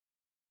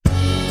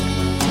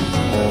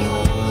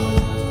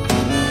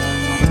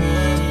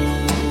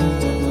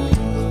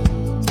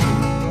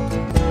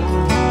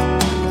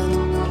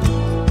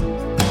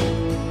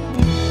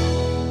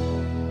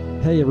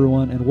Hey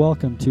everyone, and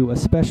welcome to a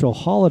special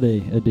holiday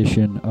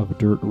edition of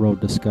Dirt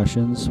Road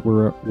Discussions,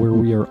 where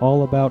we are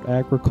all about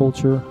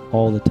agriculture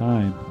all the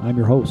time. I'm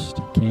your host,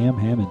 Cam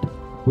Hammond.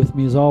 With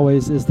me as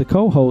always is the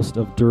co-host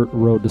of Dirt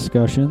Road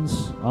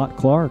Discussions, Ott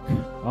Clark.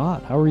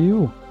 Ott, how are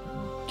you?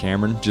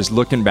 Cameron, just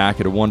looking back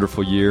at a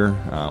wonderful year.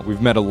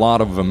 We've met a lot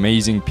of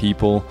amazing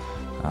people,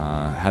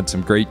 had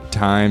some great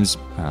times,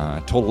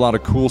 told a lot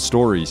of cool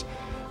stories.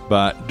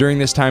 But during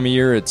this time of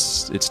year,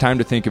 it's time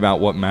to think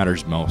about what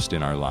matters most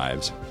in our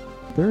lives.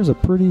 There's a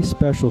pretty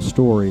special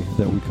story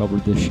that we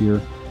covered this year,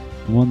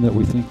 one that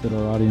we think that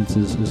our audience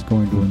is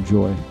going to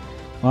enjoy.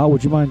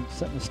 Would you mind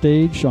setting the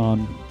stage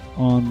on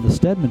the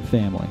Steadman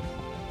family?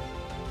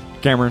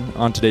 Cameron,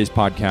 on today's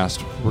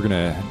podcast, we're going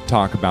to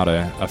talk about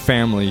a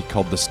family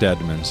called the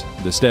Steadmans.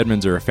 The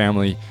Steadmans are a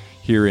family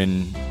here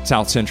in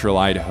south central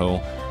Idaho,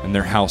 and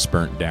their house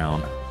burnt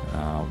down.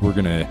 We're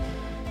going to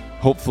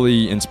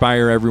hopefully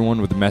inspire everyone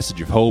with a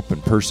message of hope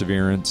and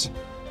perseverance.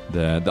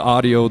 The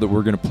audio that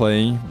we're going to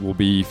play will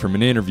be from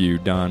an interview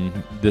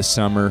done this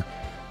summer.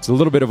 It's a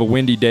little bit of a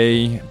windy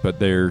day, but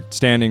they're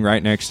standing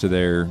right next to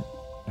their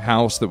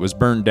house that was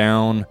burned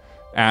down,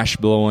 ash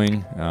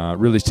blowing.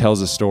 Really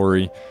tells a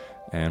story,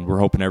 and we're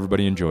hoping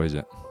everybody enjoys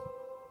it.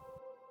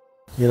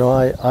 You know,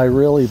 I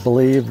really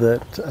believe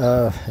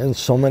that in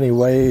so many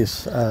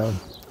ways,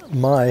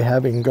 my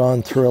having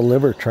gone through a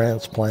liver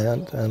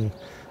transplant and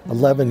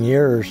 11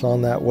 years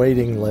on that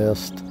waiting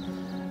list,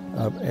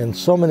 in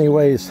so many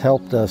ways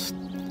helped us,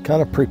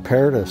 kind of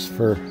prepared us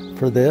for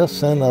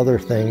this and other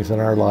things in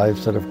our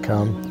lives that have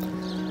come,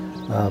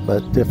 but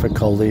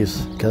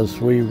difficulties,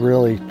 because we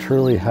really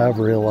truly have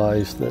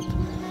realized that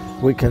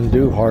we can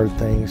do hard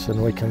things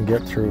and we can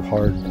get through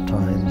hard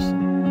times.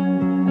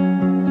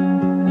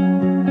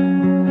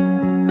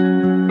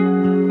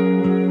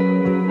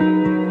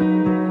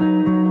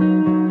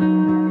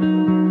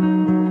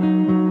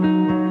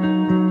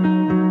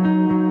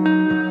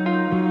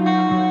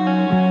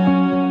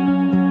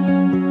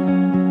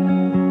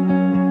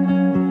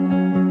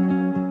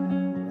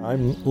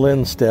 I'm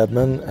Lynn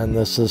Steadman, and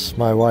this is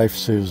my wife,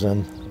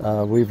 Susan.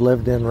 We've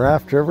lived in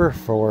Raft River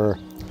for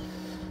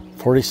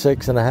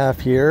 46 and a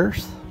half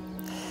years.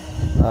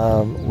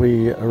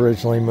 We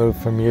originally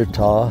moved from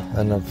Utah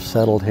and have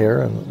settled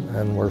here,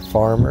 and we're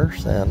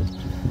farmers,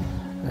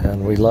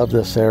 and we love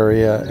this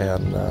area,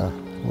 and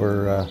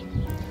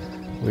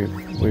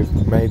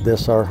we've made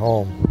this our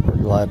home. We're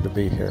glad to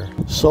be here.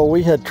 So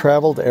we had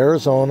traveled to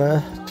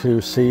Arizona to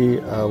see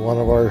one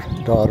of our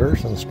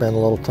daughters and spend a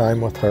little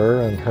time with her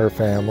and her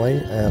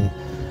family, and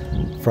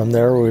from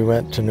there we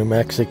went to New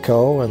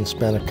Mexico and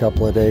spent a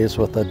couple of days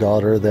with a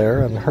daughter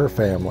there and her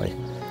family.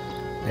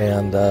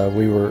 And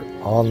we were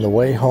on the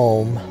way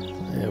home.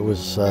 It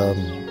was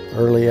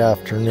early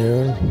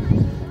afternoon,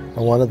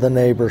 and one of the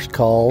neighbors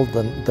called,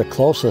 the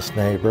closest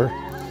neighbor,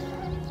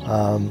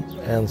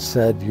 and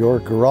said, "Your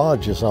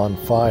garage is on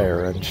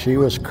fire." And she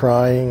was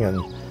crying,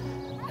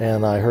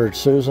 and I heard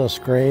Susan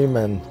scream,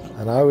 and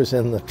I was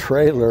in the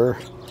trailer.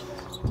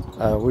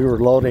 We were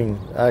loading,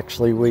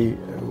 actually we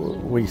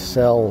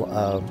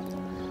sell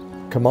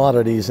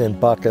commodities in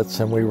buckets,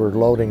 and we were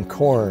loading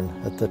corn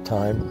at the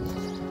time.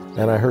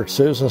 And I heard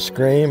Susan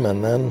scream,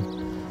 and then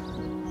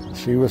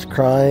she was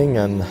crying,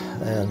 and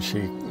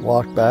she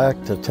walked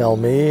back to tell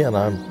me, and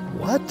I'm,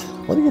 what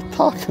are you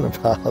talking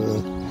about?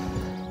 And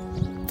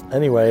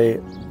anyway,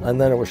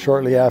 and then it was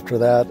shortly after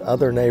that,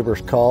 other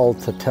neighbors called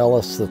to tell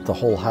us that the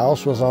whole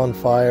house was on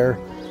fire.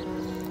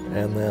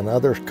 And then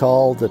others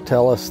called to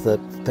tell us that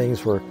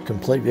things were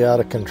completely out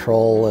of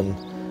control and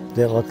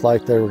didn't look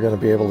like they were going to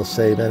be able to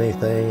save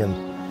anything. And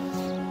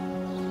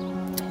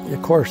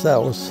of course,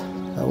 that was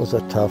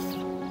a tough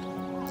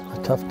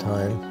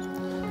time.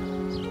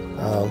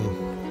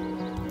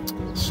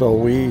 So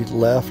we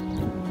left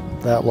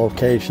that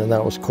location.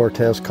 That was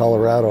Cortez,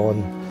 Colorado,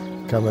 and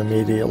come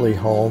immediately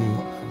home.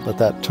 But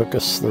that took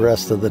us the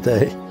rest of the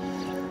day.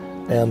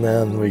 And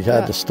then we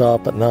had to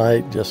stop at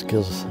night just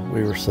because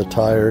we were so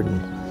tired.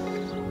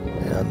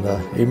 And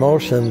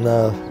emotion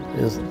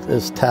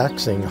is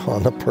taxing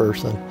on a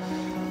person.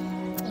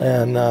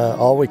 And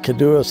all we could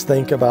do is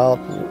think about,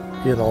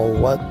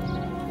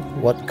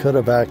 what could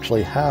have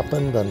actually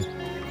happened and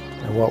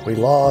what we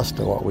lost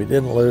and what we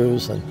didn't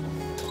lose. And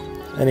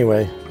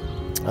anyway,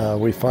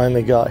 we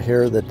finally got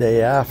here the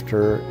day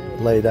after,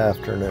 late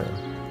afternoon.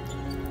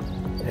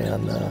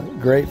 And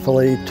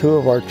gratefully, 2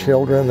 of our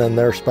children and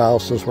their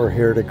spouses were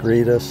here to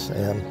greet us,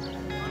 and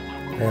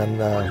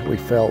we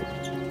felt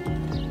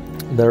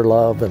their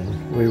love, and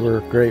we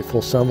were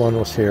grateful someone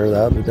was here.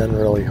 That would have been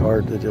really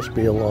hard to just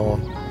be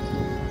alone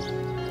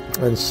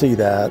and see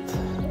that.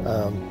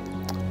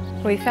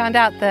 We found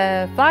out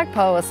the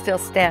flagpole was still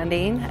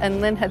standing,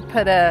 and Lynn had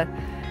put a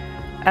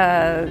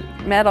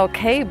metal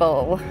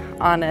cable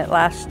on it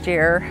last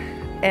year,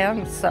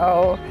 and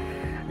so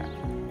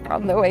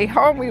on the way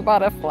home we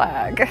bought a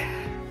flag.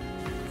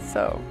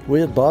 So we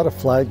had bought a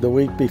flag the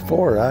week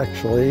before,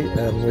 actually,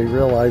 and we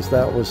realized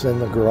that was in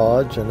the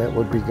garage and it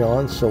would be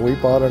gone, so we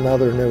bought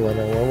another new one.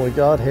 And when we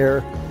got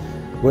here,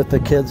 with the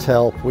kids'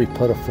 help, we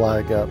put a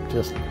flag up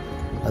just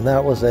And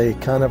that was a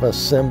kind of a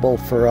symbol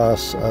for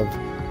us of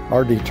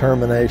our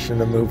determination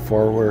to move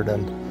forward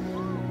and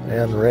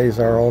raise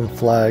our own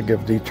flag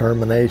of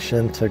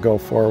determination to go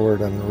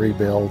forward and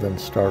rebuild and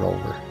start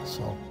over.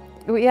 So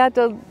we had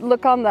to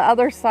look on the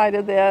other side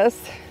of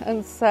this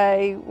and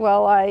say,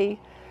 well,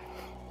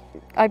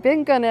 I've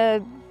been going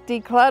to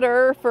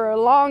declutter for a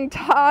long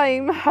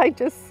time. I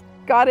just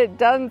got it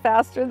done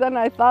faster than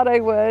I thought I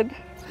would.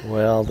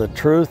 Well, the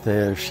truth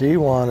is she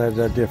wanted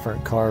a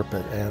different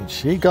carpet, and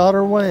she got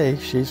her way.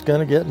 She's going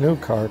to get new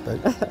carpet.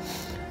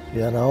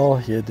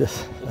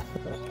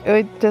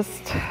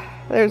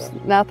 There's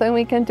nothing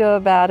we can do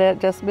about it.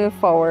 Just move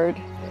forward.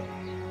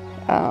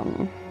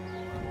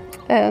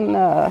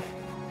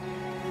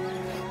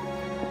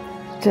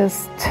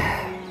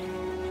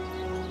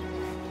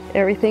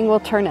 Everything will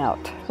turn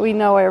out. We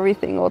know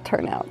everything will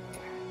turn out.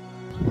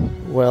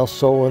 Well,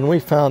 so when we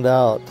found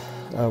out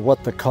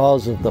what the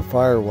cause of the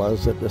fire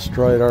was that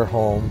destroyed our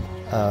home,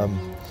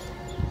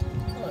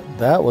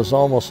 that was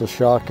almost as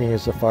shocking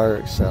as the fire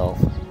itself.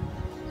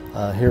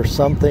 Here's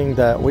something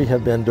that we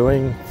have been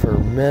doing for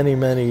many,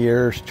 many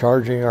years,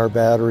 charging our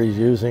batteries,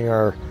 using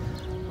our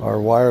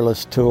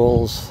wireless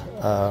tools,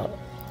 our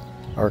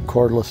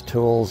cordless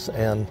tools,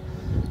 and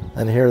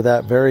here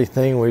that very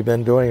thing we've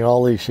been doing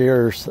all these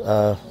years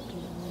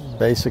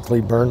basically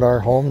burned our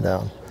home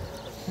down.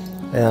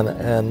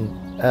 And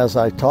as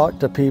I talk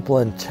to people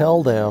and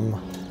tell them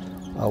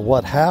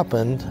what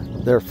happened,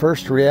 their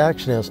first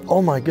reaction is,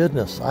 oh my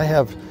goodness, I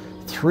have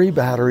 3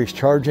 batteries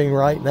charging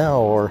right now,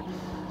 or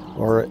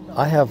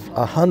I have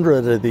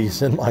 100 of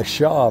these in my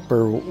shop,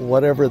 or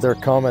whatever their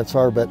comments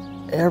are. But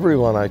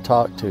everyone I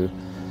talk to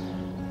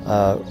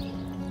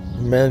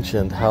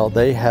mentioned how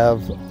they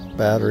have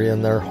battery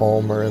in their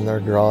home or in their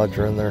garage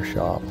or in their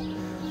shop.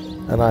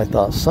 And I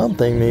thought,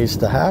 something needs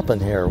to happen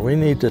here. We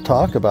need to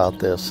talk about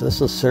this.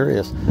 This is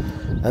serious.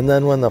 And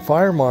then when the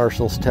fire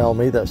marshals tell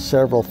me that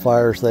several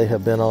fires they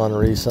have been on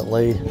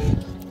recently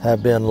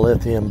have been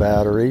lithium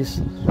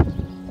batteries,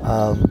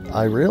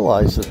 I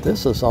realized that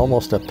this is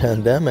almost a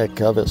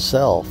pandemic of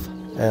itself.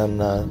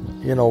 And,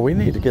 we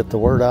need to get the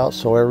word out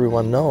so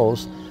everyone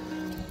knows,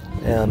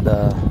 and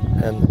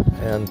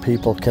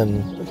people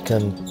can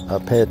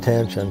pay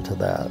attention to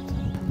that.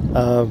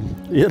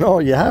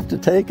 You have to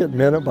take it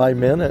minute by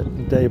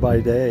minute, day by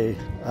day,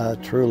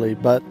 truly.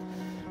 But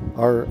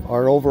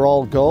our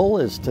overall goal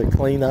is to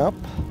clean up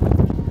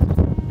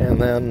and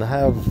then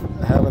have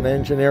an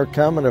engineer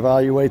come and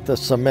evaluate the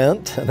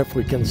cement. And if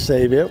we can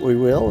save it, we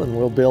will, and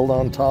we'll build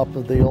on top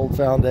of the old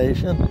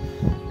foundation.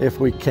 If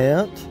we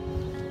can't,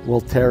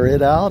 we'll tear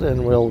it out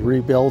and we'll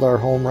rebuild our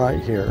home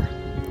right here.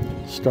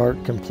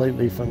 Start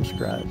completely from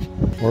scratch.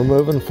 We're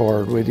moving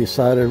forward. We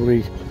decided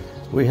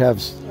we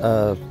have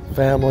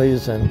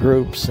families and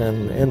groups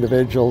and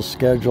individuals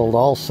scheduled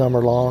all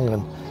summer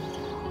long,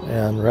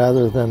 and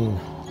rather than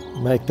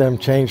make them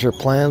change their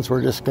plans,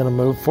 we're just going to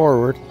move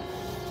forward.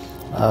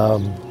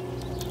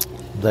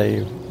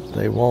 They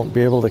won't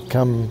be able to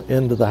come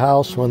into the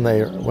house when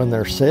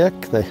they're sick.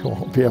 They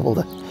won't be able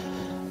to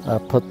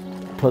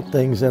put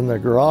things in the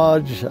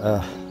garage.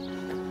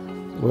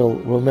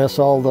 We'll miss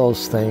all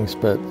those things,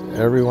 but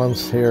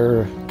everyone's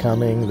here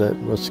coming that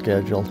was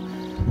scheduled.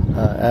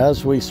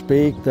 As we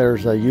speak,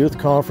 there's a youth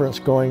conference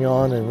going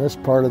on in this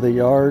part of the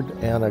yard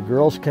and a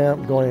girls'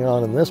 camp going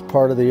on in this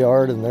part of the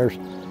yard, and there's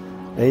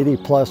 80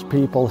 plus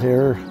people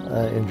here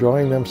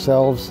enjoying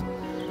themselves.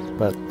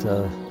 But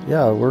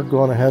we're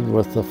going ahead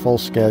with the full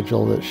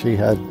schedule that she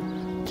had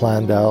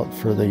planned out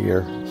for the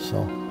year.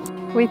 So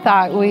we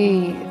thought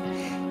we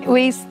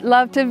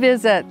love to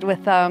visit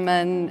with them,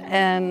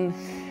 and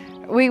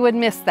we would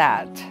miss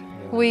that.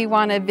 We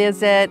want to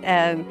visit,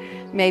 and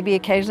maybe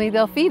occasionally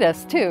they'll feed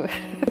us too.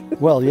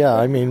 Well, yeah,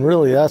 I mean,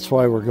 really, that's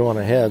why we're going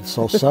ahead,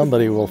 so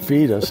somebody will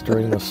feed us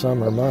during the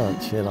summer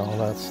months.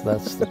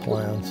 That's the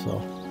plan. So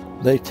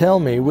they tell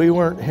me, we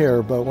weren't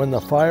here, but when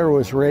the fire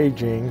was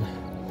raging,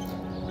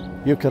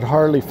 you could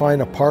hardly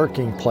find a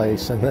parking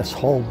place in this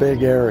whole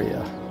big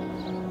area,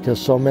 because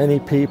so many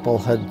people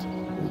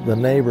the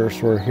neighbors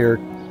were here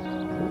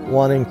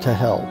wanting to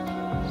help,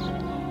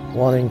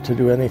 wanting to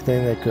do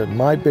anything they could.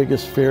 My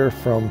biggest fear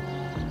from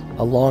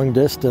a long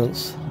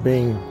distance,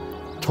 being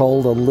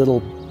told a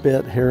little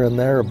bit here and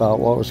there about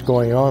what was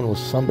going on, was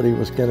somebody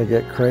was going to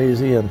get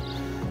crazy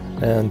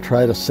and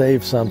try to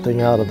save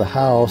something out of the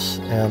house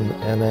and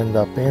end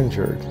up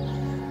injured.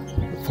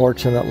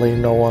 Fortunately,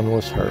 no one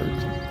was hurt.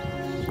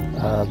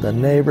 The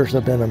neighbors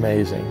have been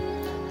amazing.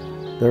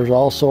 There's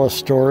also a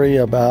story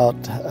about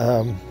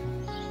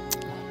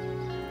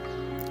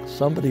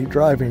somebody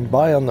driving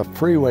by on the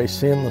freeway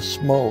seeing the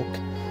smoke,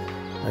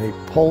 and he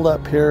pulled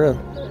up here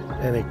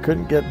and he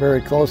couldn't get very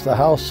close to the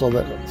house, so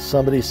that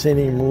somebody seen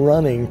him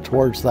running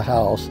towards the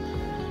house,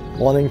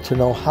 wanting to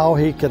know how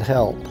he could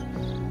help.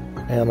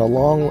 And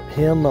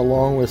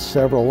along with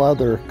several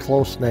other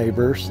close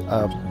neighbors,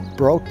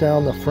 broke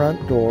down the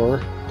front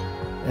door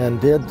and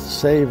did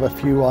save a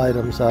few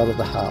items out of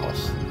the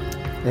house,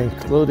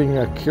 including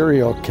a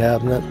curio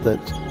cabinet that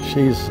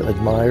she's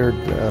admired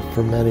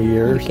for many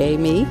years. You gave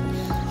me.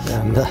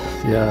 And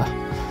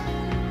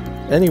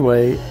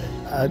Anyway,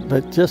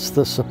 but just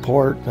the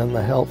support and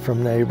the help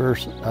from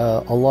neighbors.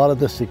 A lot of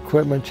this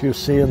equipment you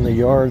see in the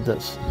yard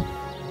that's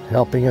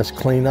helping us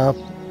clean up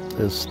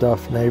is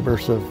stuff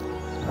neighbors have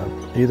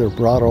either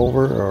brought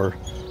over or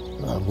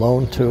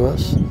loaned to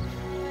us.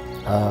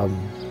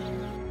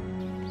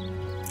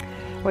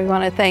 We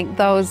want to thank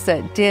those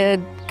that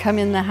did come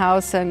in the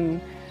house and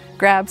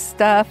grab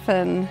stuff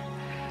and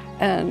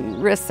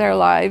risk their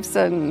lives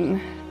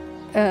and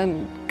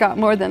got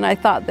more than I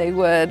thought they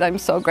would. I'm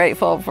so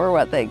grateful for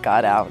what they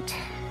got out.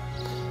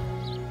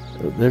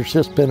 There's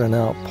just been an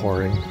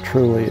outpouring,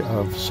 truly,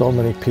 of so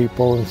many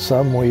people, and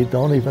some we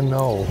don't even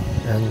know,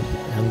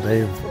 and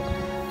they've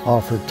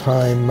offered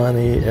time,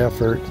 money,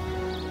 effort.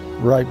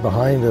 Right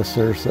behind us,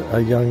 there's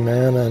a young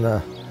man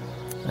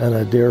and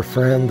a dear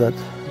friend that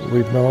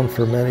we've known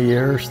for many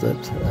years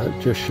that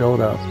just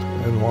showed up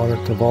and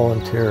wanted to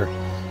volunteer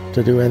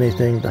to do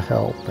anything to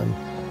help,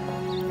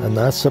 and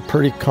that's a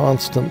pretty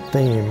constant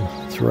theme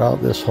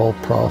throughout this whole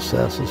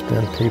process. Has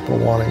been people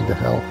wanting to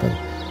help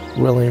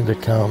and willing to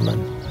come,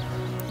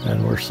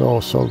 and we're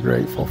so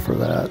grateful for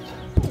that.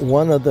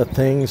 One of the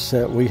things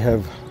that we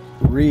have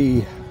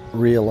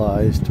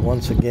realized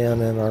once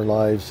again in our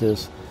lives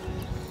is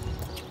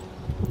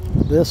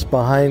this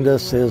behind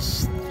us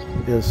is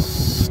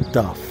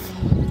stuff,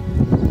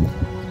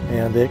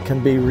 and it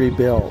can be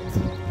rebuilt.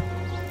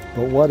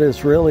 But what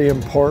is really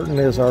important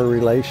is our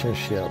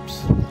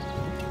relationships.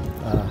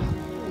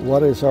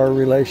 What is our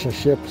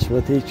relationships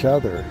with each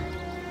other?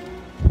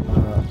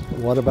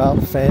 What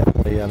about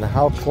family, and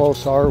how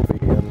close are we,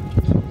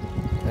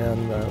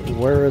 and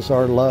where is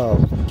our love,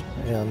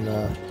 and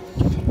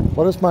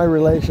what is my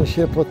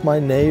relationship with my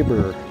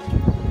neighbor,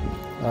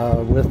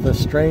 with the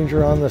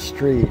stranger on the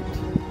street?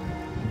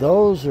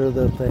 Those are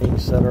the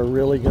things that are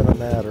really going to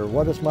matter.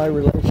 What is my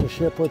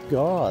relationship with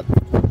God?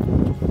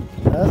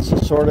 That's the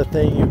sort of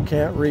thing you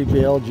can't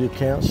rebuild. You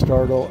can't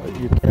start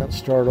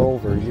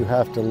over. You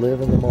have to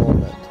live in the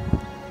moment.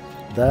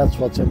 That's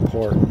what's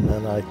important,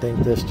 and I think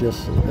this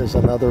just is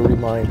another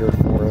reminder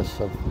for us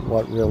of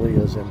what really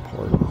is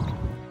important.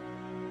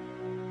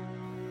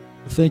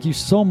 Thank you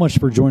so much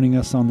for joining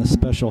us on this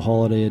special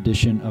holiday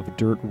edition of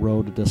Dirt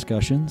Road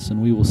Discussions,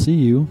 and we will see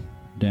you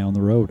down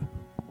the road.